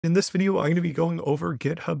In this video, I'm going to be going over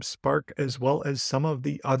GitHub Spark as well as some of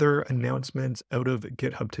the other announcements out of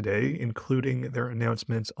GitHub today, including their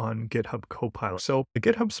announcements on GitHub Copilot. So the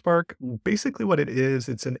GitHub Spark, basically what it is,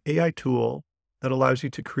 it's an AI tool that allows you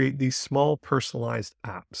to create these small personalized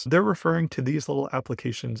apps. They're referring to these little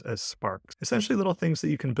applications as Sparks, essentially little things that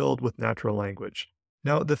you can build with natural language.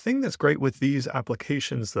 Now, the thing that's great with these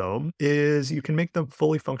applications, though, is you can make them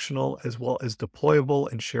fully functional as well as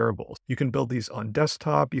deployable and shareable. You can build these on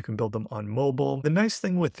desktop, you can build them on mobile. The nice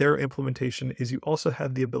thing with their implementation is you also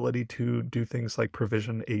have the ability to do things like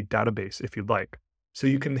provision a database if you'd like. So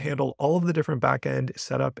you can handle all of the different backend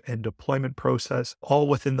setup and deployment process all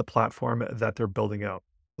within the platform that they're building out.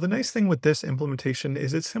 The nice thing with this implementation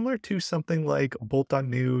is it's similar to something like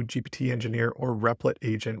Bolt.new, GPT Engineer, or Replit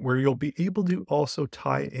Agent, where you'll be able to also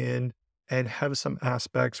tie in and have some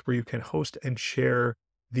aspects where you can host and share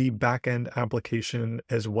the backend application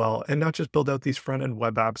as well, and not just build out these front-end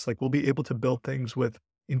web apps. Like we'll be able to build things with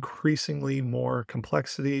increasingly more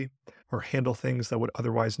complexity or handle things that would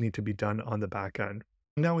otherwise need to be done on the backend.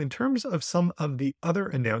 Now, in terms of some of the other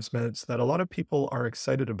announcements that a lot of people are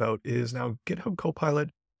excited about is now GitHub Copilot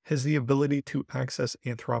has the ability to access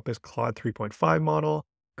Anthropic's Claude 3.5 model,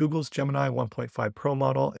 Google's Gemini 1.5 Pro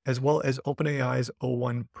model, as well as OpenAI's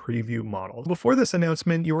O1 preview model. Before this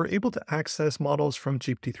announcement, you were able to access models from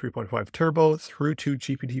GPT 3.5 Turbo through to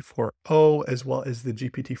GPT-4o, as well as the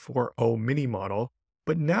GPT-4o mini model.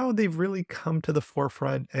 But now they've really come to the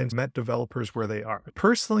forefront and met developers where they are.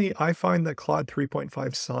 Personally, I find that Claude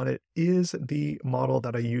 3.5 Sonnet is the model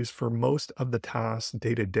that I use for most of the tasks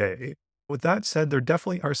day to day. With that said, there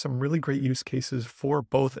definitely are some really great use cases for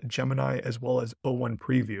both Gemini as well as O1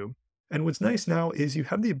 Preview. And what's nice now is you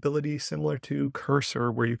have the ability similar to Cursor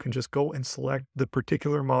where you can just go and select the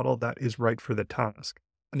particular model that is right for the task.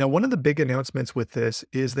 Now, one of the big announcements with this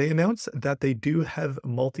is they announced that they do have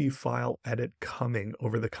multi-file edit coming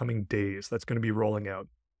over the coming days. That's going to be rolling out.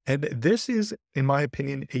 And this is, in my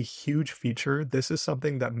opinion, a huge feature. This is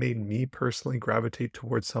something that made me personally gravitate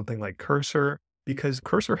towards something like Cursor, because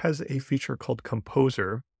Cursor has a feature called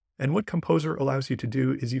Composer. And what Composer allows you to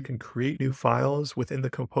do is you can create new files within the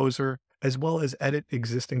Composer as well as edit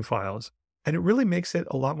existing files. And it really makes it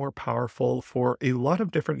a lot more powerful for a lot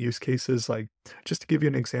of different use cases. Like, just to give you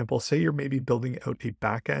an example, say you're maybe building out a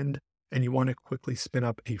backend and you want to quickly spin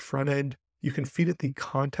up a front end. You can feed it the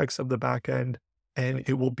context of the backend and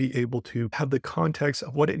it will be able to have the context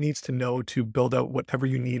of what it needs to know to build out whatever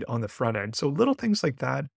you need on the front end. So little things like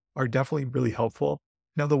that are definitely really helpful.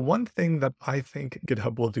 Now, the one thing that I think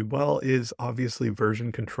GitHub will do well is obviously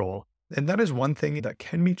version control. And that is one thing that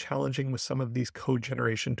can be challenging with some of these code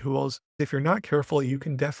generation tools. If you're not careful, you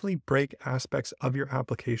can definitely break aspects of your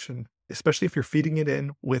application, especially if you're feeding it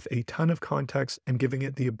in with a ton of context and giving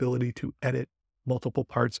it the ability to edit multiple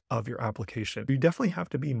parts of your application. You definitely have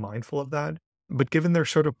to be mindful of that. But given their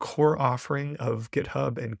sort of core offering of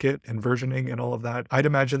GitHub and Git and versioning and all of that, I'd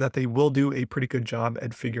imagine that they will do a pretty good job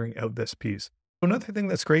at figuring out this piece. Another thing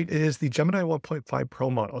that's great is the Gemini 1.5 Pro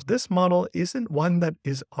models. This model isn't one that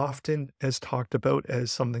is often as talked about as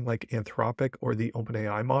something like Anthropic or the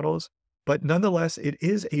OpenAI models, but nonetheless, it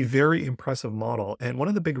is a very impressive model. And one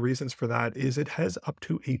of the big reasons for that is it has up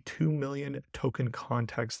to a 2 million token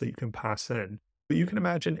context that you can pass in. But you can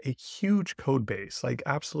imagine a huge code base, like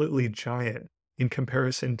absolutely giant, in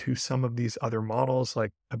comparison to some of these other models. Like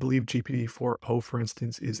I believe GPT-4o, for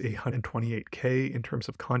instance, is 128K in terms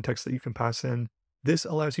of context that you can pass in. This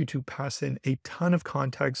allows you to pass in a ton of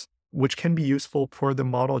context, which can be useful for the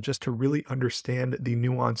model just to really understand the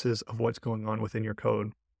nuances of what's going on within your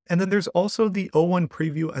code. And then there's also the O1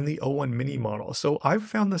 preview and the O1 mini model. So I've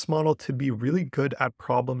found this model to be really good at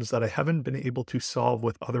problems that I haven't been able to solve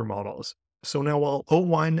with other models. So now while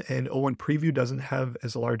O1 and O1 preview doesn't have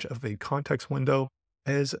as large of a context window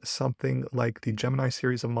as something like the Gemini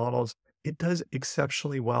series of models, it does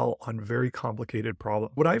exceptionally well on very complicated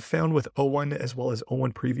problems. What I've found with O1 as well as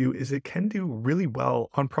O1 preview is it can do really well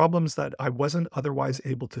on problems that I wasn't otherwise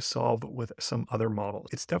able to solve with some other models.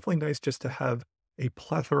 It's definitely nice just to have a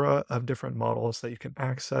plethora of different models that you can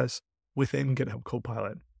access within GitHub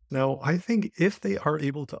Copilot. Now, I think if they are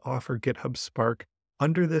able to offer GitHub Spark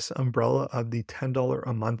under this umbrella of the $10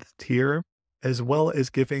 a month tier, as well as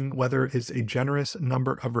giving, whether it's a generous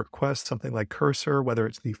number of requests, something like Cursor, whether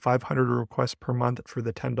it's the 500 requests per month for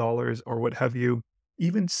the $10 or what have you,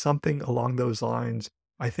 even something along those lines,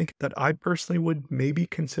 I think that I personally would maybe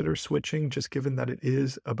consider switching, just given that it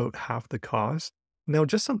is about half the cost. Now,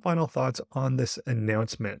 just some final thoughts on this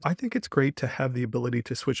announcement. I think it's great to have the ability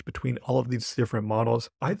to switch between all of these different models.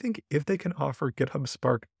 I think if they can offer GitHub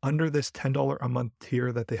Spark under this $10 a month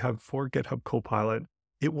tier that they have for GitHub Copilot,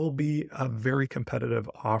 it will be a very competitive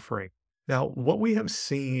offering. Now, what we have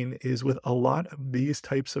seen is with a lot of these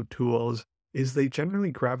types of tools is they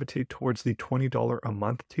generally gravitate towards the $20 a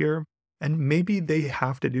month tier, and maybe they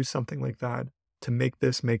have to do something like that to make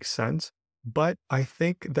this make sense. But I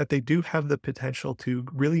think that they do have the potential to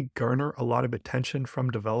really garner a lot of attention from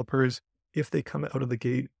developers if they come out of the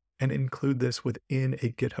gate and include this within a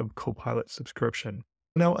GitHub Copilot subscription.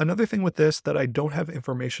 Now, another thing with this that I don't have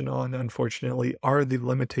information on, unfortunately, are the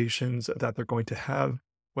limitations that they're going to have,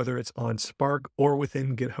 whether it's on Spark or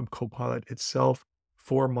within GitHub Copilot itself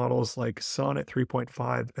for models like Sonnet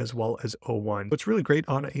 3.5 as well as O1. It's really great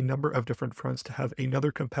on a number of different fronts to have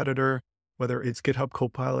another competitor, whether it's GitHub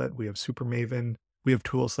Copilot, we have Super Maven, we have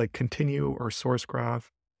tools like Continue or SourceGraph.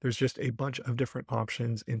 There's just a bunch of different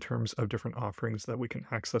options in terms of different offerings that we can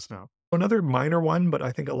access now. Another minor one, but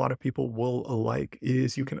I think a lot of people will like,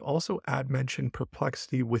 is you can also add mention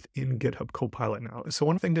perplexity within GitHub Copilot now. So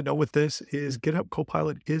one thing to know with this is GitHub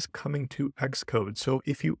Copilot is coming to Xcode. So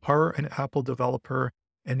if you are an Apple developer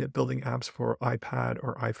and building apps for iPad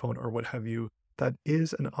or iPhone or what have you, that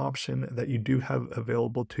is an option that you do have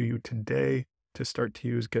available to you today to start to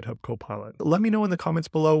use GitHub Copilot. Let me know in the comments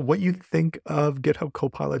below what you think of GitHub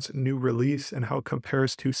Copilot's new release and how it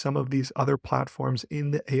compares to some of these other platforms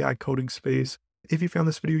in the AI coding space. If you found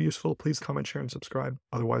this video useful, please comment, share, and subscribe.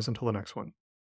 Otherwise, until the next one.